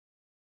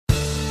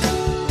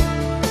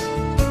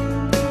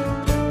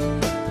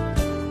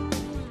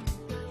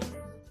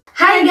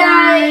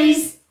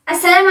guys!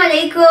 Assalamu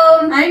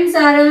alaikum! I'm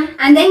Zara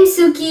And I'm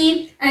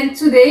Suki. and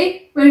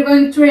today we're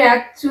going to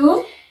react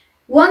to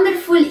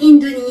Wonderful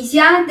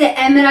Indonesia, the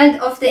Emerald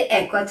of the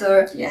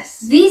Equator. Yes.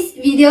 This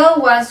video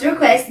was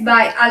requested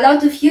by a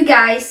lot of you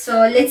guys,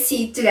 so let's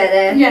see it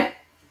together. Yeah.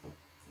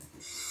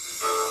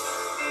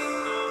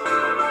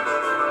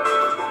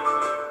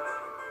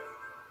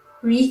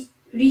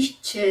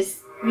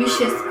 Richest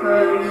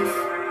coral reef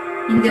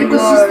in the Ecosystem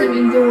world.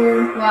 in the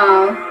world.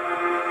 Wow.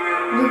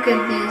 Look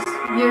at this.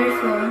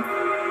 Beautiful.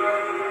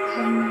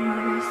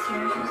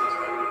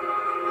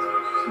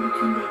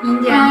 Between the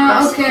Indian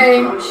and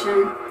Pacific Ocean.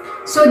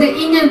 So the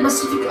Indian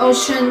Pacific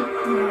Ocean,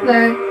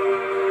 like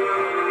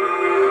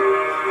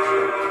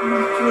the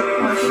two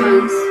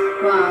oceans.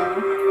 Wow.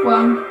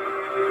 wow.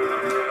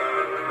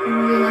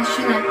 The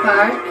national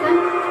park.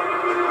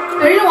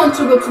 I really want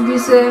to go to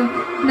this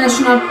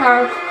national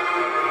park.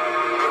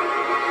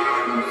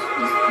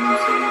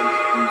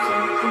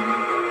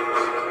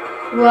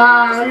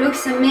 Wow,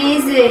 looks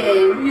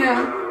amazing.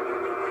 Yeah.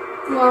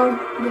 Wow.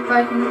 The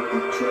park of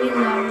three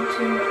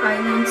larger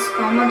islands,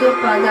 Komodo,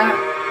 Pada,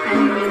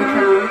 and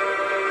Lincoln.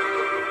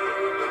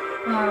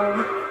 Wow.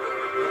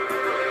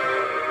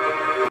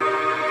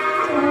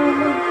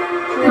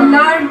 The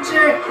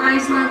larger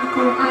island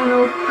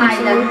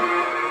Island.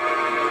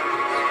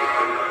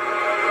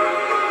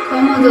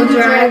 Komodo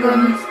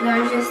dragon's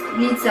largest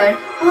lizard.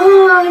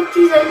 Oh, it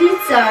is a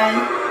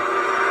lizard.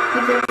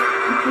 With a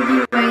pretty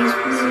raised.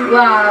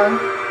 Wow.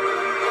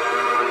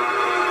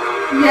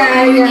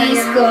 Yeah,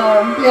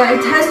 UNESCO. Yeah,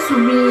 it has to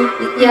be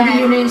in the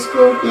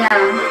UNESCO. Yeah.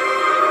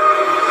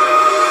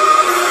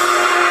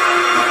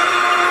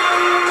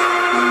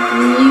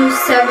 New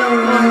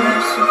 7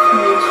 wonders of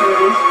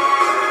nature.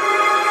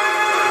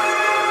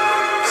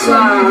 So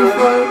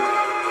beautiful.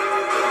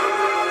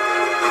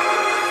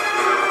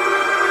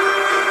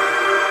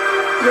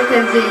 Look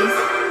at this.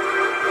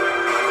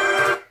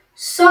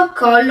 So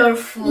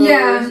colorful.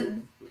 Yeah.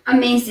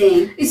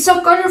 Amazing. It's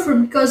so colorful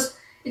because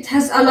it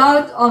has a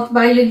lot of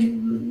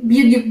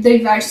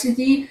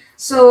biodiversity.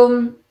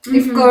 So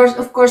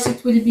of course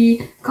it will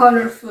be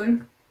colorful.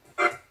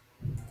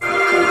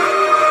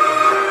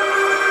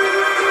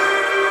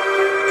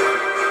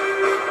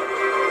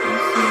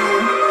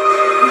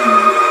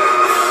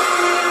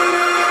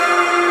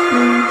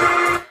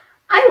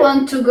 I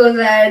want to go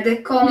there, the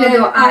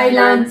Komodo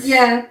Islands.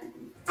 Yeah.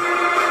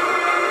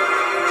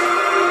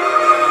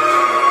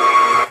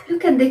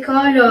 Look at the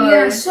colors.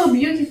 Yeah, so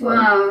beautiful.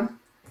 Wow.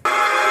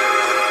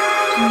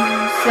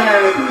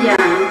 Yeah.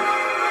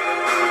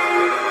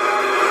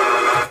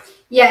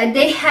 Yeah,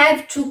 they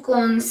have to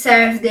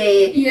conserve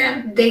the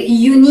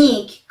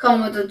unique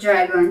Komodo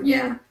dragon.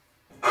 Yeah.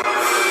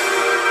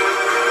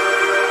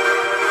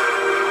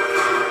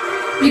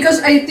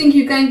 Because I think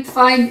you can't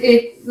find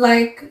it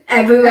like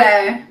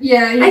everywhere.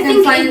 Yeah, you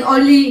can find it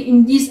only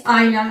in this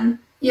island.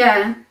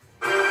 Yeah.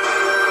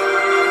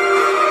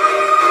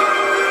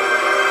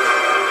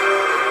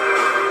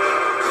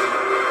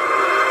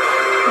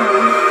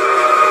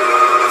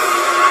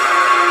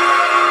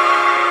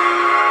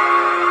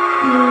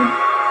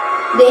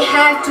 They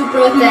have to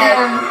protect.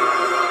 Yeah.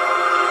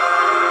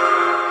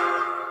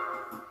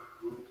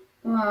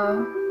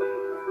 Wow.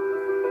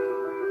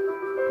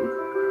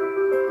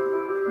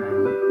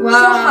 Wow. So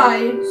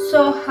high.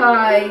 So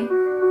high.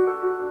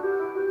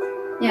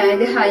 Yeah,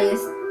 the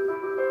highest.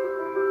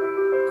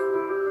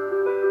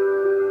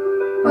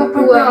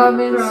 Papua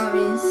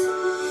province.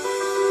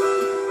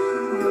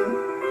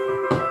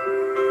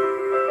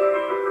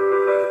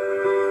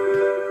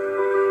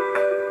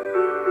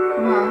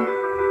 Wow.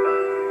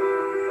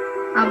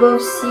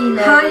 Above sea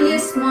level.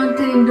 Highest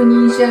mountain in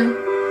Indonesia.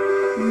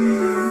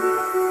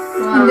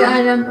 Wow. In the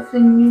island of the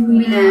New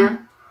Guinea.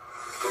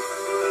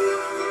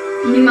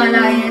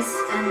 Himalayas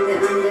and the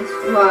Andes.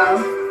 Wow.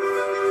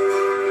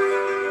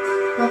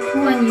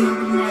 Papua New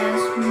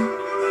Guinea's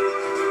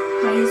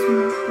highest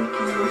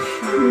mountain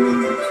ocean.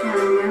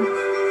 Oceania.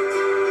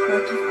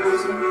 Part of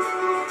Asia.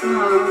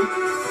 Wow.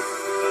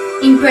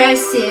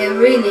 Impressive,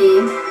 really.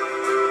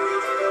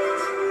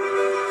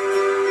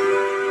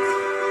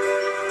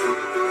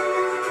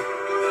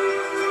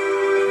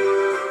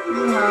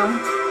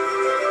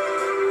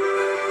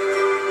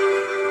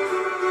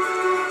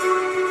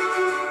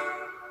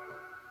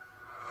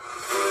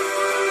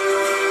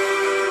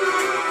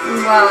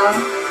 Wow.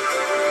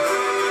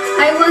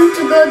 I want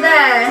to go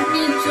there.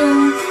 Me too.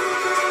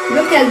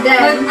 Look at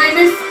that. But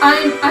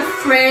I'm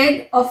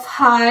afraid of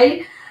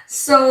high,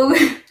 so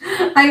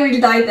I will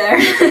die there.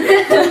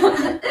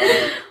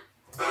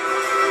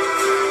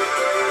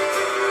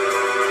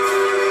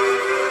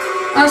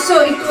 Also,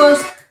 it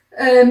was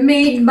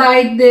made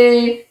by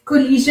the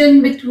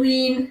collision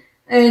between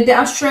the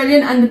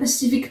Australian and the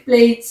Pacific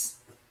plates.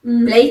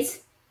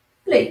 Plates?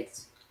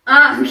 Plates.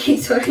 Ah, okay,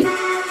 sorry.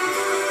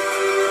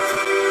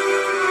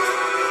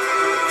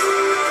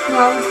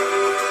 Wow.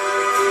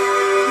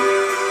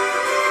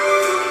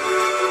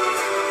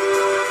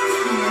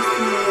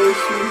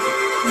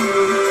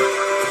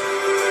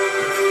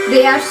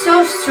 They are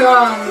so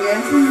strong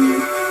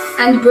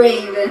and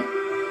brave.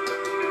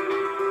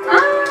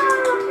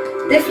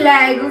 The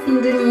flag of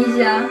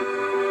Indonesia.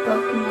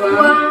 Papua.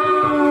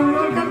 Wow,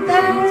 look at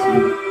that.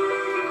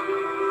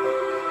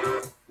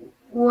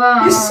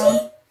 Wow. You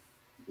see?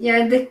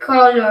 Yeah, the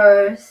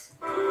colors.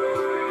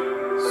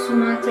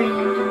 Sumatra,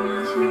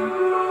 Indonesia.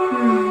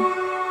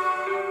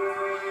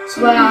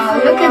 So Wow,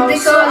 beautiful. look at the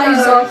So colors.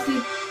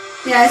 exotic.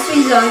 Yeah, it's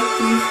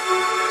exotic.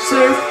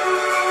 Surf.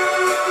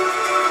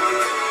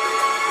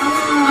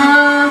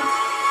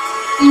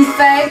 In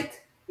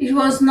fact, it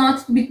was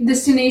not the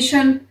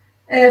destination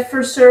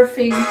for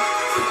surfing.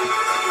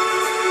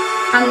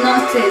 A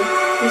noted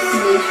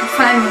destination,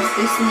 famous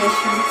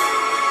destination.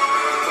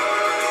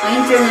 An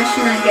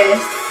international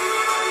guest.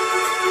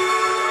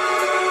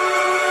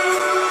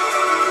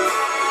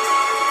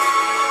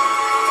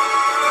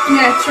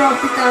 Yeah,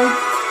 tropical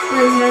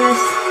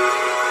wilderness.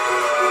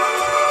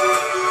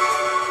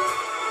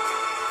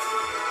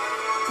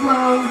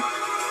 Wow.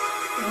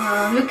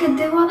 Wow, look at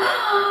the water.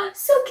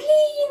 So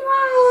clean,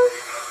 wow.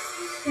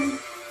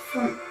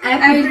 From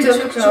April to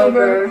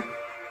October.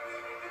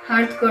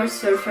 Hardcore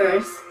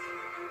surfers.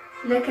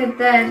 Look at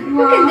that. Wow,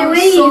 Look at the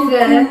wave. so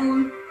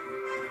cool.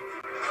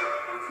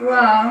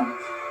 Wow.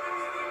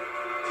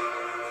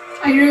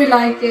 I really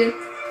like it.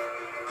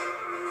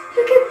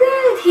 Look at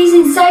that. He's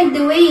inside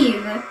the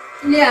wave.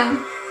 Yeah.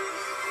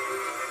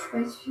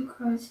 First few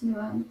cards in the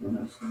world.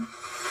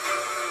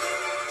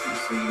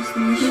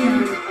 Destination.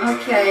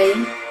 Okay.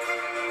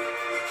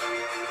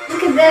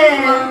 Look at that.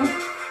 Wow.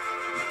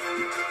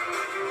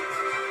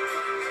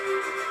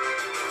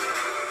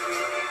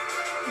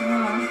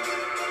 Wow.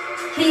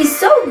 He's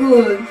so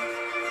good.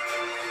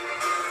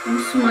 From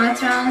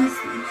Sumatra,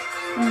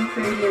 from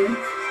Peru.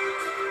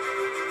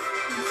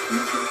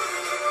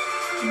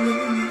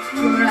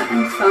 Flora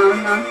and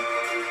fauna.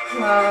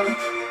 Wow.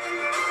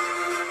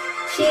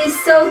 She is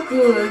so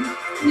good.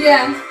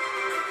 Yeah.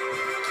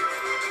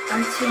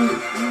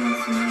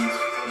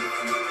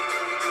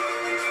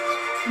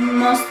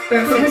 Most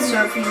perfect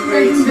surfing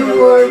grades In the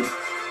world.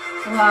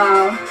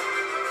 Wow.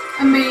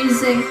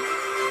 Amazing.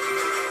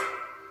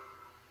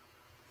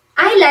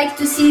 I like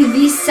to see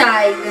this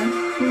side.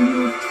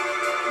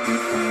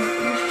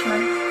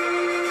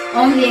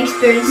 Only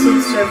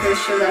experienced surfers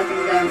show that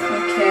on them.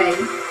 Okay.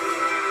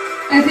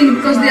 I think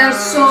because they are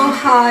so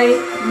high,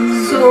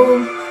 so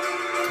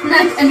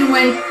not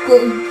anyone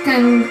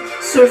can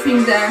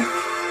surfing there.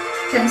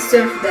 Can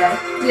surf there.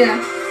 Yeah.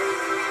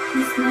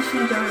 It's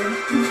national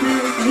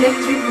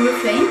electric blue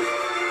flame.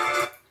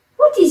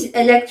 What is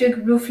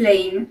electric blue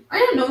flame? I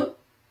don't know.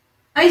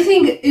 I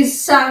think it's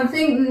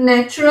something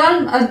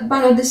natural,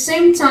 but at the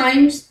same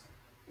time,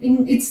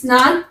 it's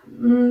not.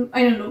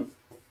 I don't know.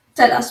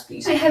 Tell us,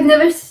 please. I have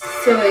never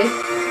saw it.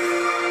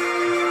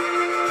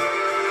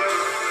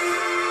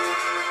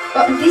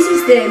 Oh, this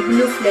is the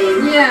blue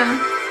flame. Yeah.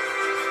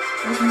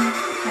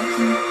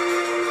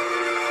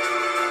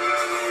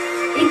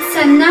 It's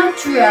a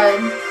natural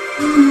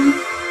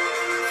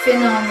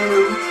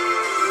phenomenon.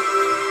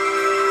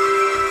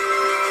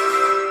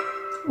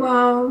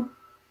 Wow.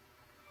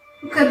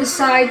 Look at the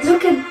sides.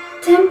 Look at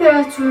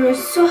temperature,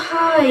 so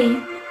high.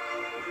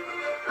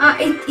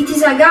 It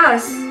is a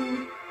gas.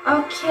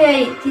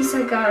 Okay, it is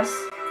a gas.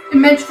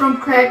 Image from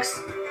cracks.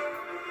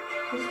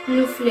 It's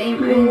blue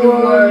flame in the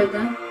world.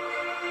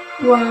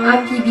 Wow.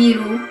 Api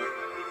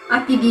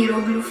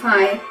Biru blue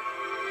fire.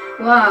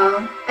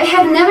 Wow. I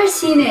have never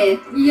seen it.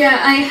 Yeah,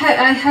 I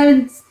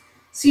haven't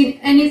seen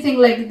anything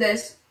like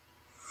this.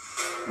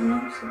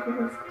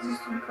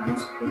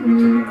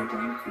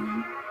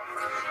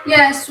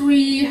 Yes,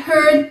 we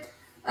heard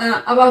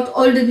about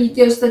all the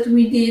videos that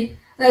we did,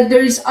 that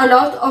there is a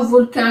lot of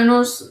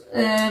volcanoes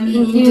in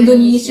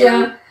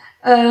Indonesia.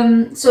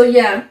 So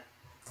yeah.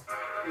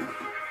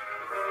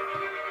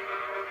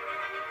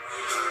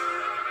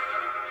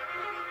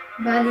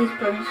 Bali is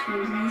province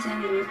from Indonesia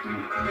and there is no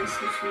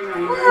conversation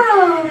line.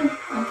 Wow.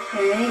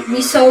 Okay, we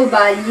saw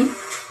Bali.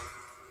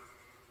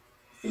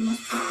 The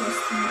most popular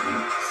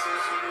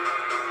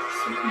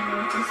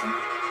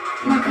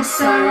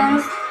Makassar.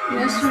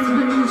 Yes, from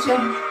Indonesia.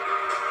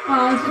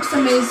 Wow, it looks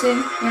amazing.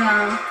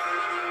 Yeah.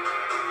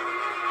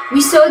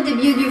 We saw the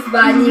beauty of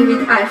Bali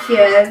with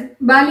Afiel.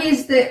 Bali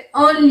is the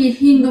only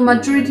Hindu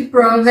majority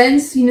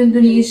province in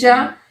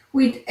Indonesia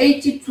with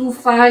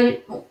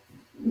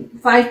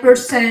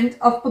 82.5%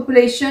 of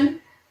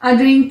population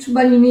adhering to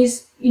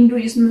Balinese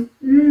Hinduism.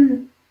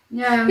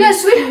 Yeah.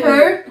 Yes, we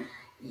heard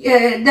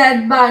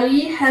that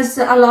Bali has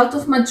a lot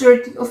of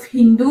majority of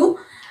Hindu.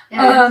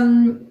 Yes.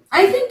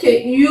 I think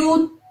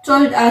you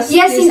told us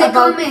Yes, this in the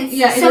about, comments.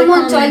 Yeah, in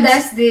Someone the told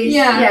comments. us this.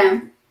 Yeah.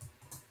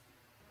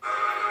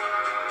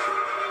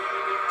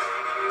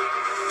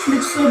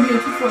 Looks so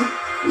beautiful.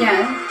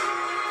 Yeah.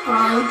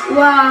 Wow.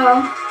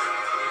 Wow.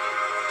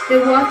 The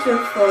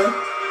waterfall.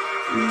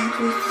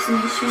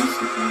 Destinations.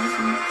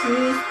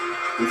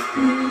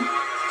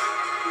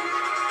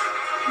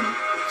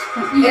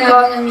 Yeah.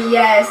 Economy,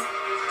 yes.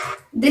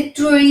 The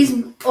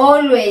tourism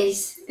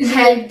always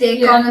help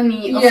the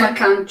economy of a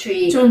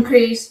country. To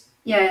increase.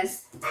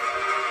 Yes.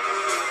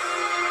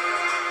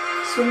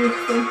 So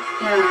beautiful.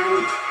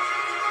 Yeah.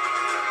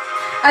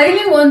 I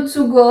really want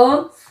to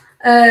go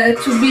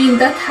to be in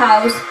that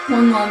house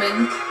one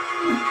moment.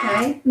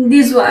 Okay.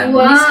 This one,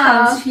 Wow. this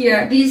house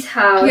here. This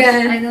house.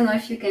 Yeah. I don't know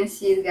if you can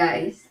see it,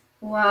 guys.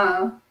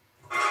 Wow.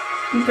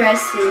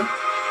 Impressive.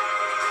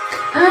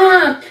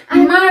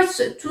 In March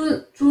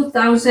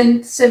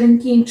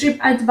 2017,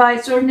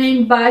 TripAdvisor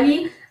named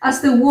Bali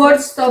as the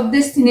world's top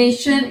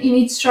destination in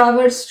its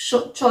Travelers'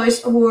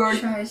 Choice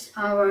Award.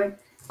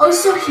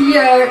 Also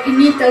here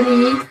in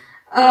Italy,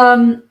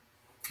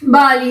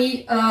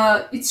 Bali,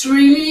 it's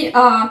really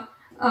how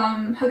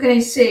can I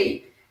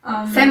say,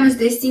 famous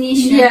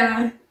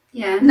destination.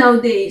 Yeah.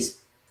 Nowadays.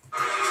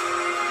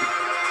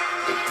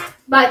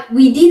 But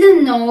we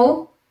didn't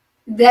know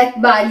that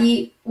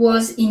Bali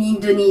was in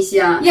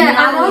Indonesia. Yeah,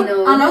 now we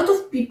know. A lot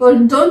of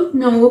people don't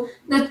know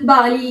that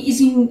Bali is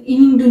in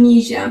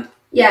Indonesia.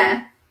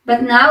 Yeah,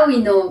 but now we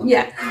know.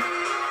 Yeah.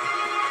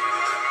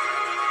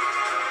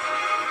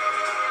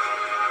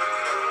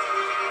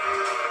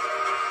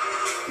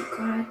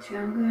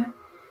 Triangle,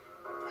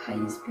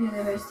 highest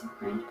biodiversity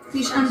point.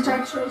 Fish and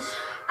turtles.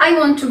 I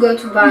want to go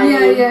to Bali.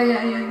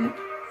 Yeah.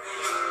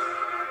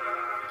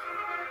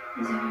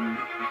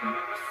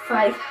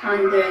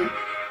 500.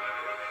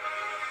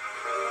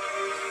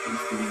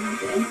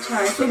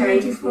 So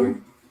beautiful.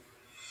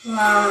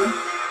 Wow.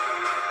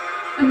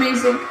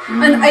 Amazing.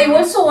 And I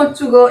also want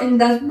to go in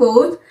that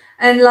boat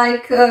and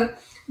like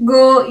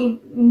go in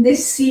the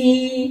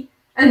sea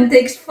and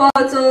take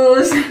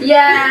photos.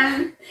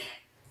 Yeah.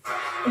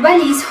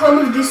 Bali is home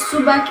of the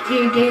Subak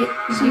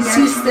irrigation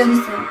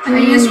system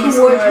and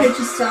UNESCO World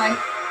Heritage Site.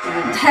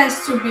 Yeah. It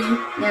has to be.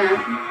 Yeah.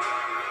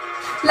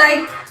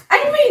 Like, I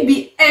will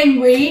be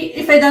angry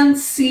if I don't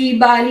see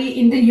Bali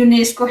in the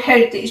UNESCO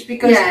Heritage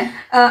because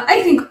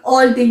I think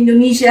all the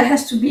Indonesia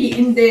has to be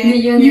in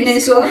the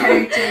UNESCO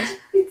Heritage.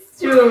 It's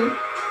true.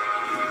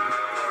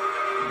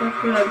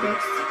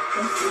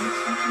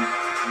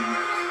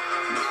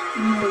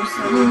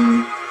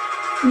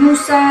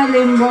 Nusa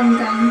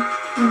Lembongan.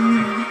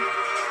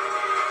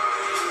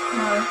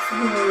 Wow, it's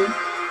good.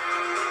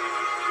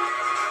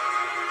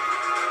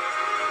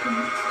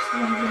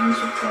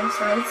 Range of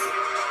websites.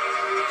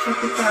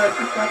 Tropical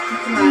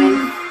aquatic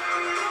life.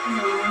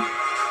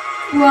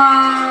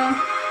 Wow.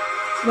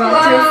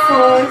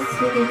 Waterfalls.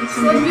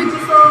 So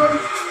beautiful.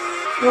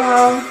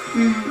 Wow.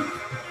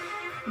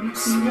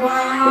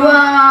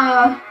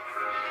 Wow.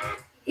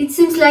 It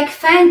seems like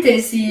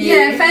fantasy.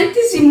 Yeah,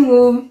 fantasy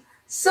move.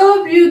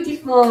 So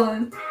beautiful.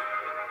 Wow.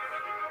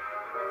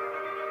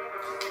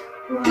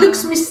 It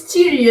looks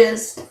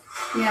mysterious.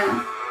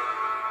 Yeah.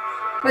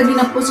 But in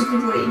a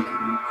positive way.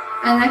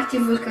 An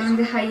active volcano,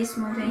 the highest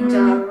mountain in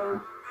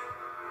Java.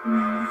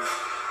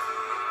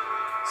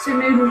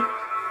 Semeru.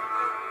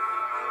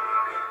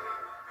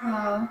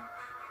 Wow.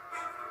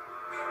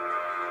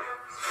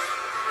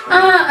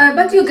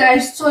 But you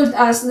guys told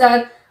us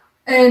that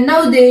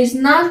nowadays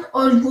not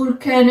all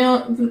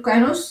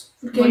volcanoes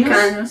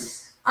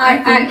are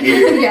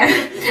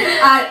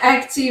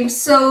active.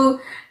 So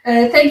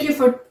thank you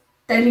for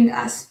telling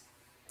us.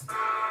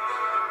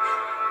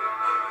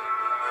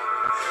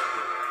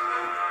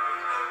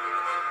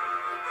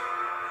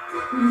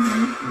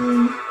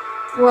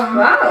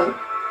 Wow.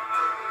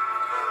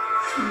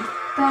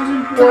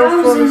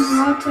 1,000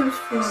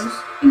 waterfalls.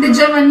 In the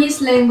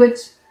Javanese language.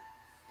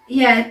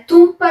 Yeah,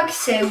 Tumpak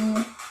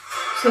Sewu.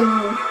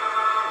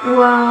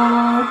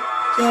 Wow.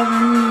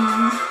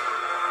 Javanese.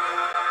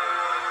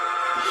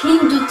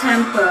 Hindu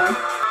temple.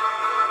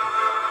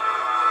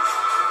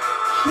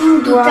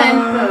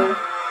 Temple.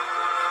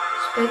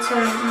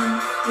 Special.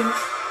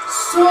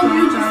 So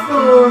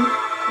beautiful.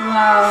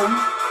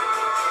 Wow.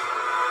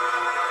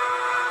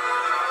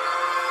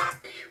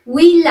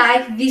 We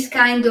like this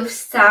kind of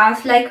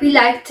stuff, like we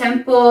like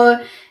temple,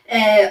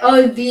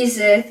 all these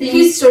things.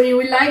 History,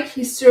 we like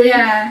history.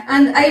 Yeah.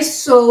 And I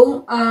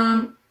saw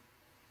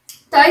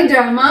Thai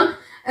drama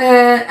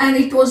and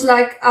it was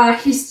like a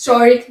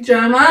historic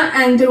drama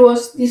and there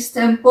was these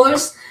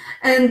temples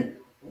and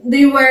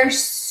they were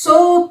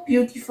so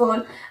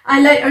beautiful.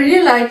 I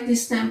really like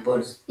these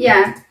temples.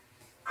 Yeah.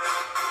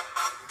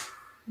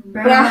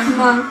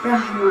 Brahma.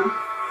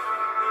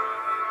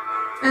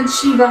 And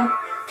Shiva.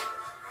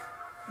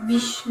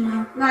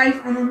 Vishnu.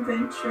 Life and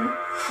adventure.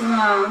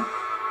 Wow.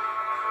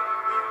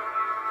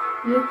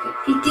 Look,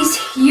 it is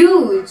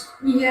huge.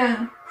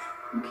 Yeah.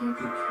 Okay.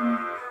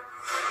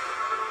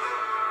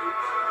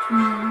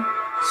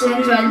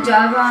 Central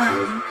Java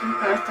and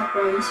Jakarta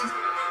provinces.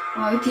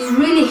 Wow, it is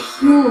really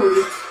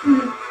huge.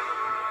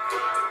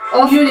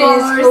 Of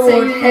UNESCO course,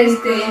 World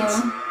Heritage.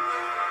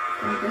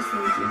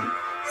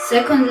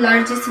 Second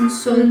largest in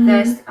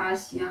Southwest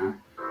Asia.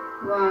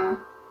 Wow.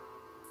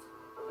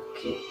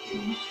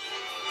 Okay.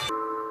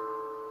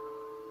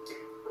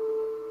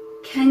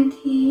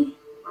 Kanti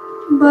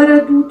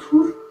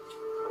Baradutur.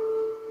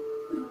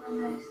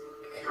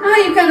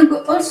 You can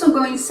also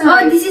go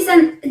inside. Oh, this is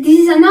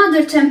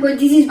another temple.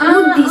 This is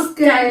Buddhist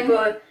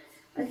temple.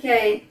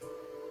 Okay,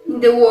 in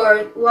the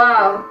world.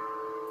 Wow,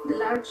 the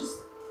largest.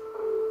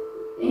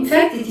 In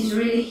fact, it is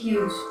really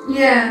huge.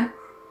 Yeah.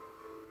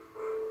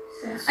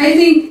 I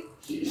think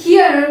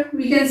here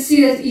we can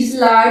see that it's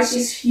large,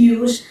 it's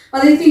huge,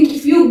 but I think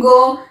if you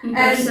go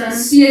and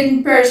see it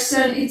in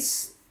person,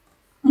 it's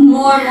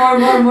more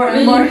and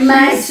more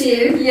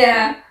massive.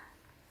 Yeah.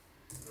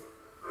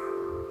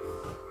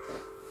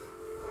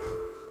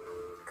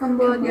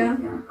 Cambodia.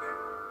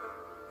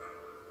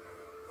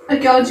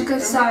 Archaeological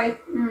site.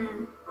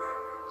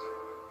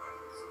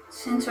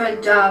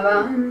 Central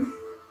Java.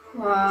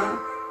 Wow.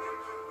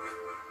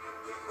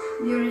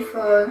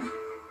 Beautiful.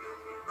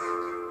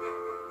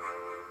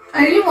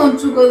 I really want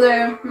to go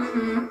there.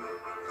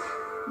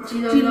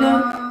 Jailolo.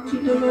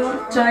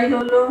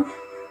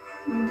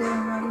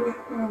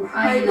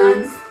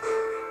 Islands.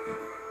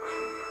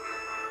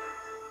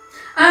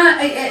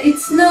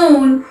 It's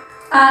known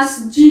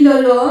as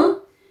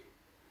Gilolo.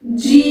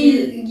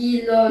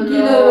 Gilolo.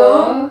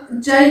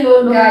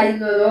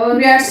 Jailolo.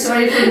 We are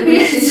sorry for the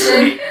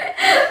pronunciation.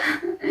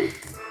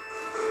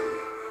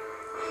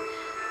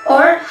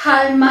 Or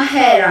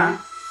Halmahera.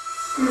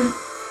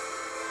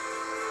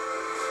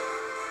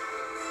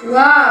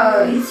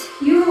 Wow, it's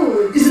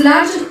huge. It's the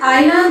largest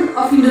island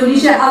of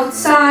Indonesia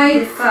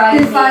outside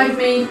the five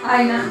main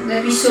islands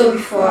that we saw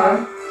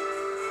before.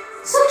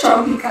 So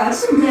tropical,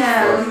 so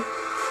yeah.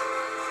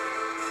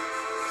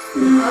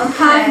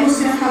 Half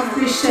Muslim, half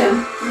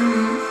Christian.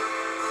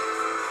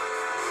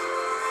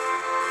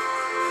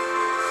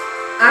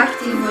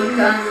 Active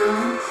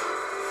volcano.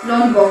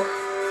 Lombok.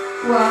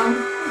 Wow.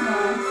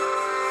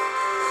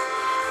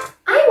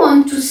 I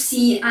want to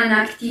see an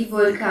active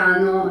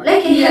volcano.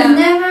 Like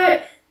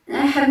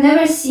I have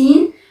never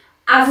seen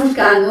a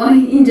volcano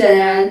in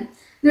general.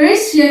 There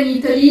is here in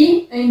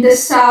Italy, in the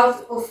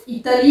south of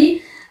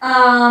Italy,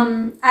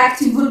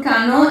 active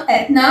volcano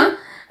Etna,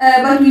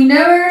 but we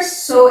never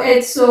saw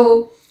it.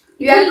 So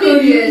you are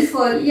curious.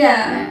 Beautiful,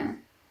 yeah.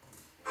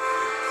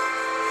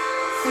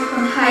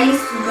 Second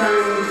highest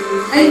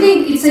volcano. I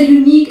think it's a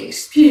unique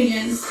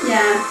experience.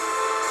 Yeah.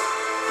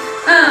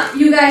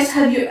 You guys,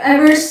 have you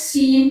ever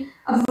seen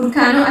a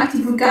volcano,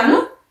 active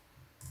volcano?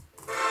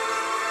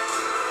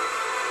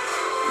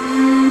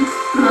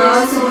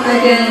 So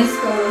again,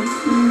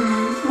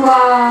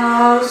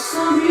 wow,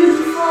 so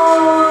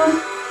beautiful.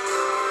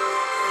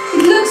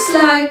 It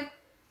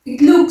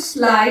looks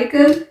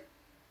like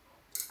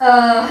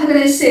how can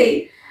I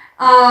say?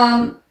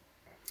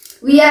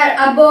 We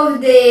are above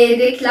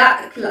the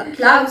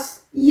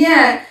clouds.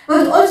 Yeah,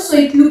 but also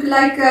it looks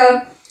like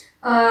how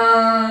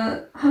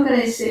can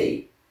I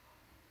say?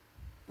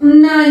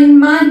 Una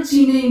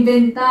immagine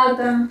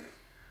inventata.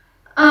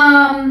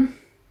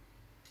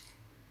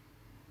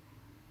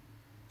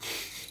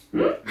 We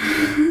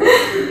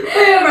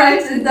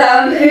write it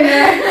down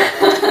here.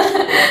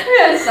 We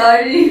are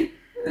sorry.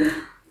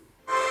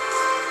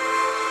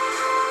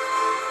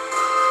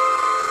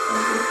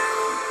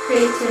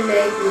 Crater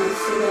Lake,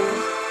 Mexico.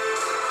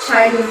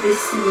 Child of the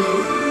Sea.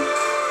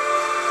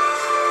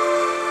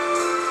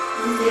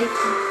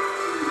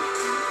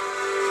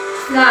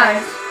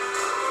 Large.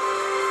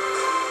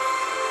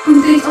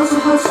 Contains also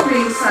hot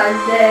springs.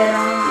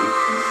 Caldera.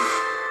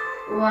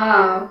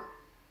 Wow.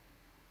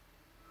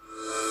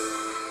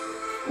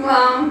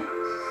 Wow.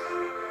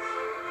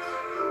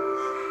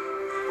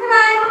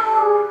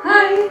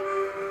 Hi.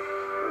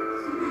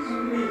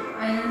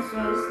 Islands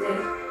was the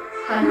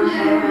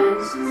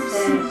Halmaherans,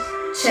 the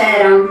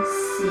Cheram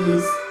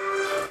seas.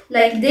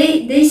 Like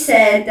they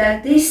said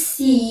that this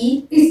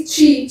sea is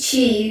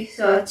Chi,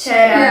 so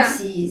Cheram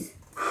seas.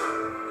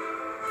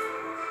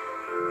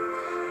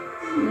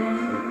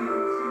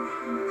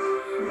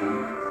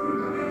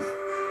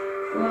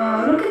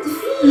 Wow, look at the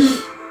fish.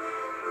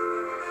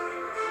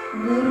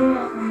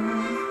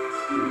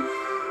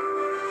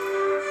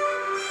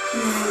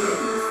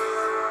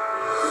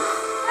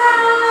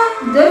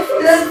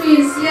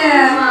 Dolphins,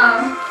 yeah.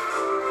 Wow.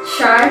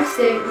 Sharks,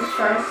 there are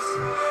sharks.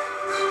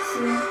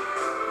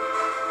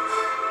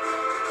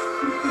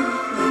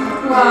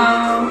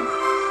 Wow.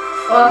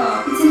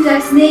 Oh, it seems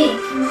like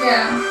snake.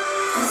 Yeah.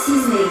 A sea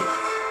snake.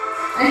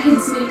 I hate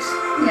snakes.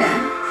 Yeah.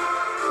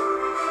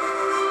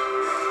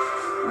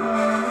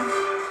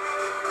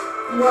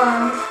 Wow.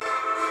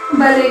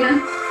 Balena.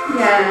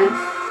 Yeah.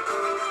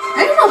 I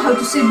don't know how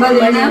to say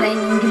balena. Balena in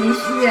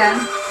English. Yeah.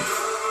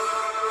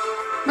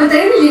 But I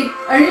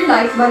really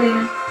like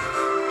balena.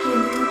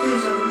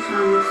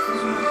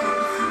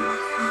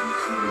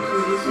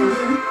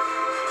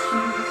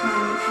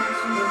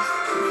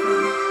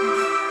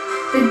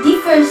 The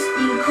difference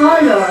in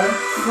color.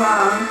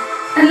 Wow.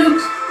 And look,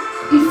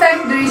 in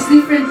fact there is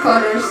different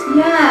colors.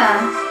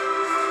 Yeah.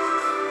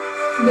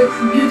 But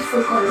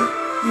beautiful color.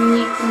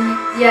 Unique.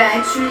 Yeah,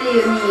 it's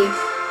really unique.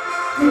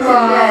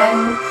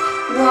 Wow.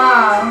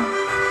 Wow.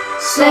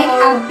 So, like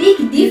a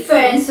big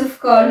difference of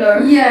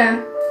color.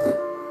 Yeah.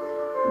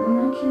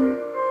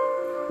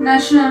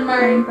 National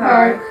Marine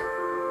Park.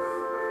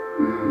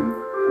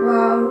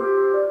 Wow.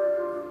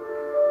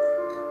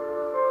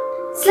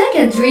 It's like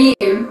a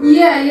dream.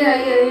 Yeah.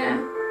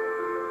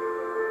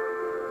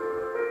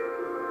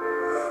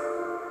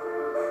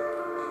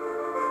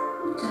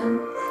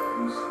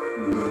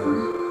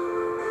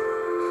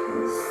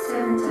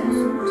 7 times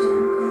more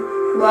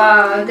jungle.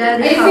 Wow,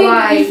 that's I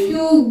Hawaii. think if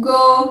you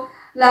go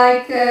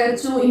like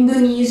to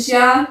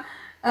Indonesia,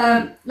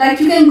 like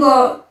you can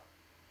go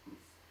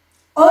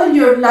all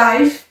your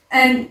life,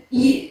 and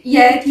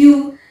yet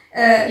you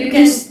can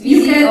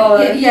visit all.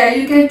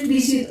 you can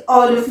visit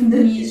all of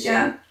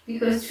Indonesia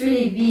Because it's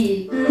really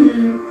big.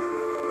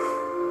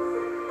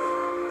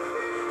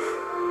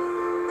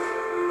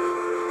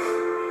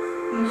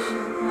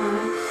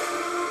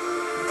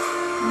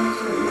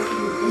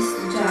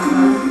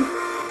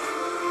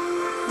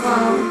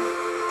 Wow.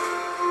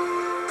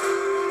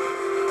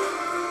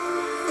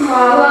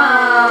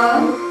 Wow.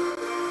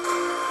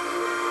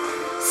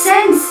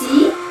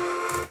 Sensi?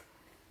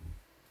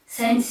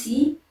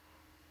 Sensi?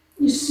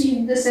 You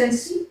see the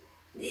Sensi?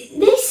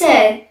 They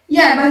said.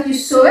 Yeah, but you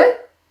saw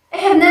it? I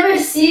have never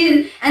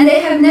seen and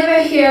I have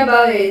never heard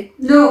about it.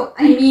 No,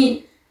 I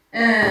mean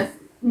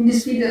in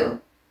this video.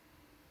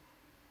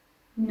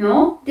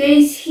 No, there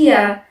is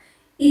here.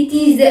 It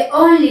is the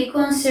only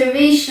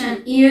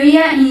conservation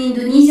area in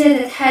Indonesia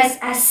that has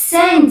a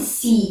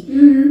sensi.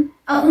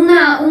 Un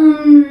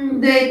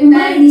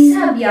mare di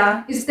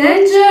sabbia. Is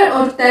danger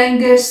or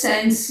Tanger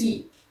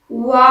Sensi?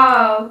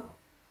 Wow.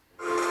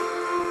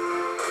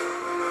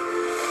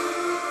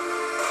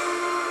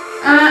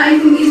 I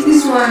think it's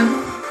this one.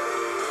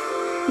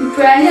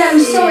 Impressive. Yeah,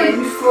 we saw it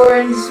before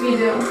in this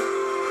video.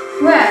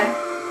 Where?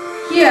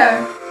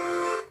 Here.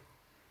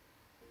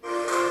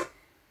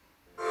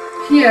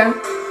 Here.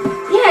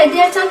 Yeah, they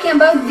are talking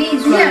about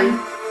this one. Yeah.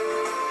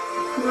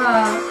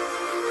 Wow.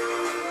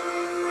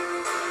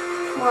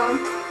 Wow.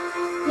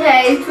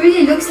 Yeah, it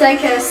really looks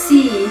like a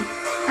sea.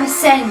 A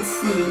sand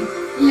sea.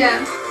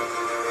 Yeah.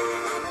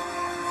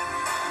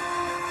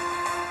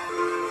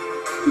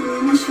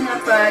 National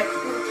Park.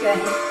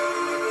 Okay.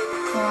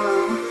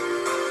 Wow.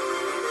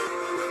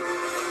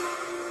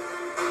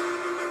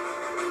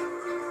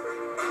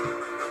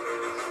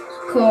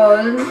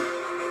 Cold.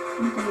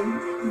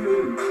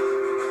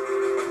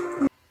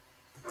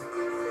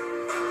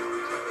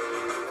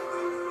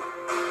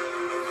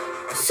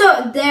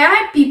 So there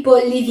are people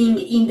living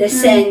in the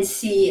sand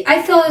sea.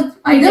 I thought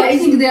I don't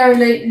think they are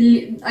like.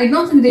 I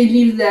don't think they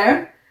live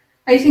there.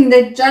 I think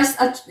that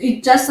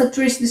it's just a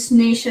tourist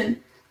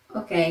destination.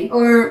 Okay.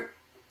 Or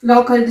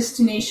local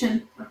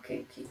destination.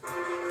 Okay.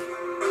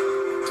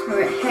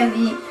 Or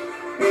heavy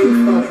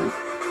rainfall.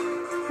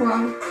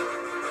 Wow.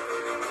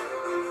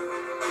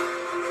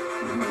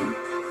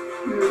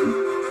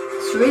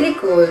 It's really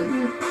cool.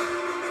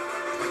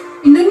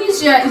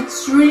 Indonesia,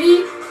 it's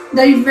really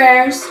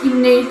diverse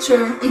in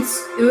nature.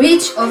 It's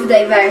rich of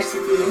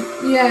diversity.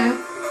 Yeah.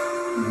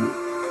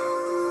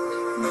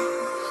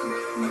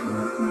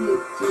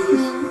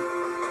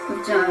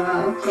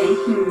 Java, okay,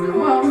 Hindu.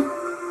 Wow.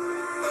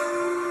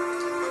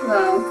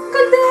 Wow. Look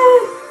at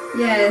that!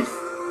 Yes.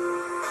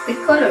 The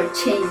color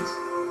changed.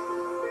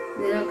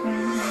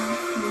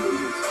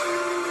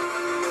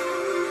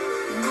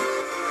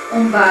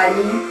 On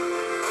Bali.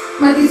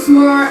 But it's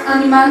more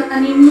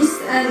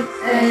animist and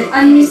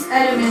animist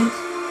element.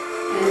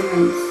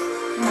 Elements.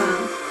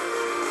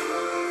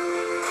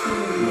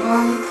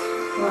 Wow.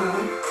 Wow.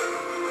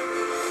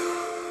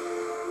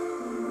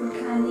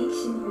 Volcanic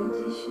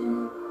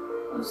sedimentation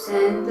of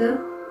sand.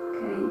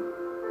 Okay.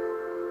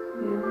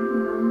 Yeah,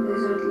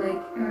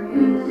 desert-like area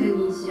in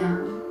Indonesia.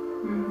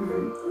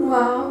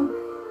 Wow.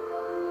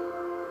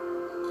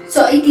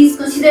 So it is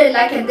considered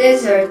like a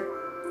desert.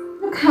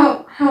 Look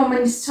how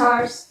many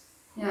stars.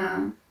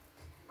 Yeah.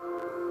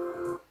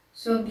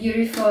 So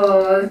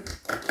beautiful.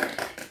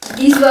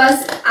 This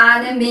was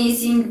an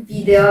amazing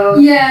video.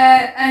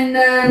 Yeah, and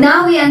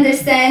now we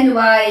understand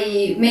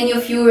why many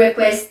of you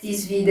request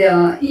this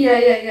video. Yeah.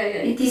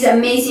 It is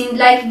amazing.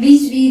 Like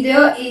this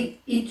video,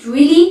 it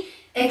really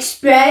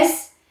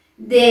express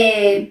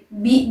the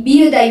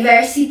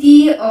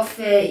biodiversity of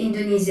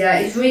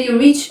Indonesia. It's really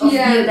rich of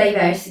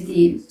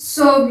biodiversity.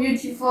 So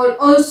beautiful.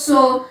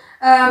 Also,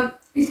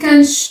 it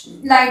can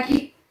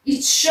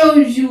it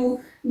shows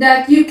you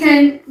that you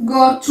can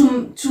go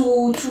to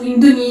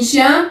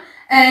Indonesia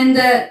and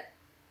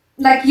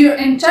like your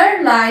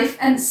entire life,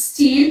 and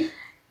still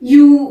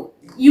you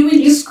will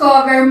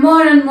discover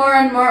more and more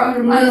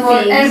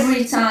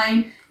every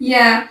time.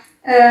 Yeah.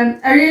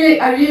 I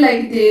really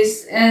like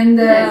this, and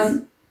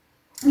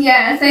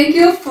yeah, thank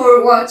you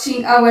for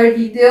watching our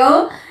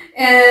video,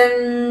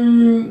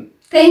 and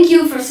thank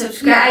you for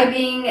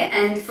subscribing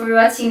and for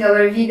watching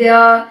our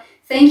video.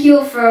 Thank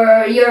you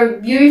for your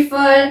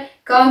beautiful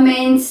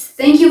comments.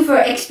 Thank you for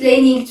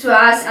explaining to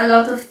us a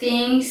lot of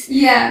things.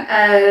 Yeah.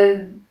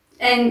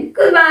 And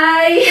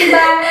goodbye.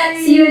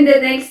 Bye. See you in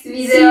the next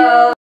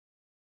video.